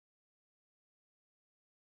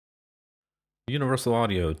Universal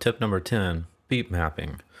Audio tip number 10, beat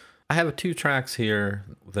mapping. I have two tracks here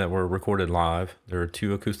that were recorded live. There are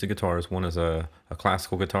two acoustic guitars. One is a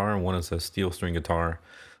classical guitar and one is a steel string guitar.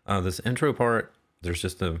 This intro part, there's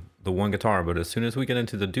just the one guitar, but as soon as we get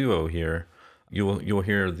into the duo here, you'll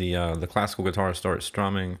hear the classical guitar start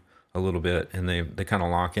strumming a little bit, and they kind of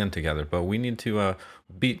lock in together. But we need to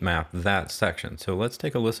beat map that section. So let's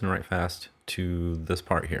take a listen right fast to this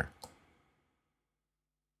part here.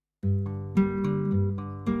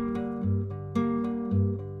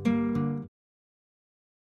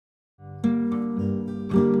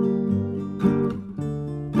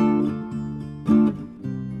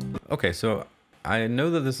 Okay, so I know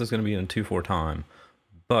that this is going to be in 2/4 time,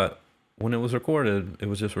 but when it was recorded, it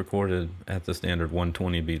was just recorded at the standard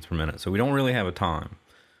 120 beats per minute. So we don't really have a time,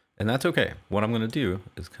 and that's okay. What I'm going to do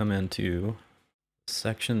is come into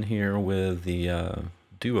section here with the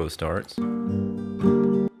duo starts.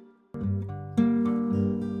 And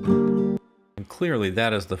clearly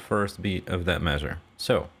that is the first beat of that measure.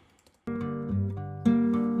 So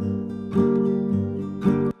I'm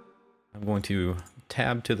going to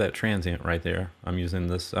tab to that transient right there. I'm using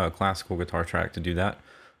this classical guitar track to do that.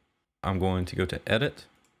 I'm going to go to edit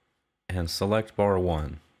and select bar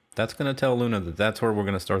 1. That's going to tell Luna that that's where we're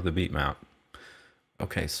going to start the beat map.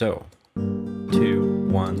 Okay, so 2,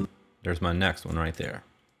 1, there's my next one right there.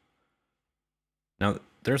 Now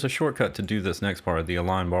there's a shortcut to do this next part, the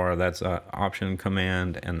align bar. That's Option,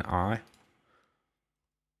 Command, and I.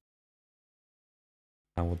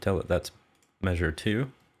 I will tell it that's measure 2.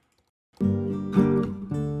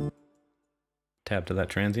 Tab to that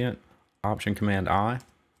transient, Option, Command, I.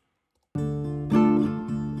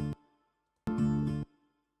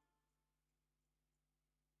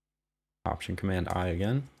 Option, Command, I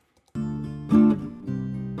again.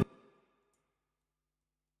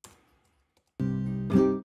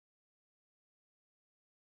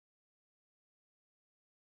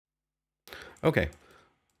 Okay,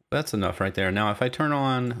 that's enough right there. Now if I turn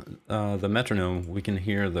on the metronome, we can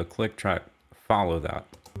hear the click track follow that.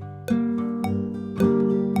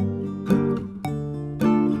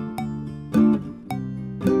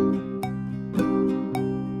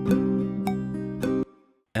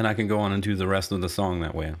 And I can go on and do the rest of the song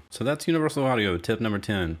that way. So that's Universal Audio tip number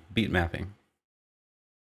 10, beat mapping.